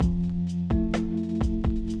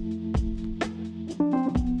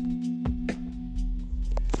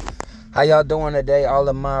How y'all doing today, all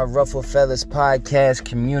of my Ruffle Fellas podcast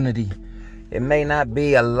community? It may not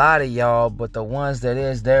be a lot of y'all, but the ones that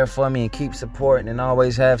is there for me and keep supporting and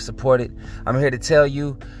always have supported, I'm here to tell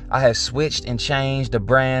you I have switched and changed the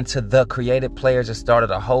brand to The Created Players and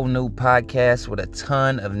started a whole new podcast with a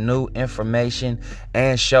ton of new information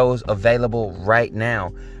and shows available right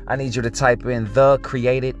now. I need you to type in The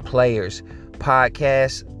Created Players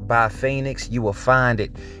podcast by Phoenix. You will find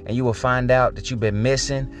it, and you will find out that you've been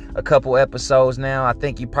missing a couple episodes now. I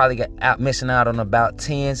think you probably got missing out on about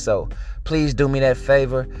 10, so please do me that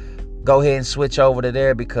favor. Go ahead and switch over to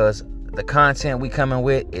there because the content we coming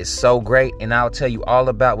with is so great, and I'll tell you all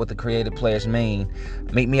about what the Creative Players mean.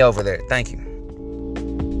 Meet me over there. Thank you.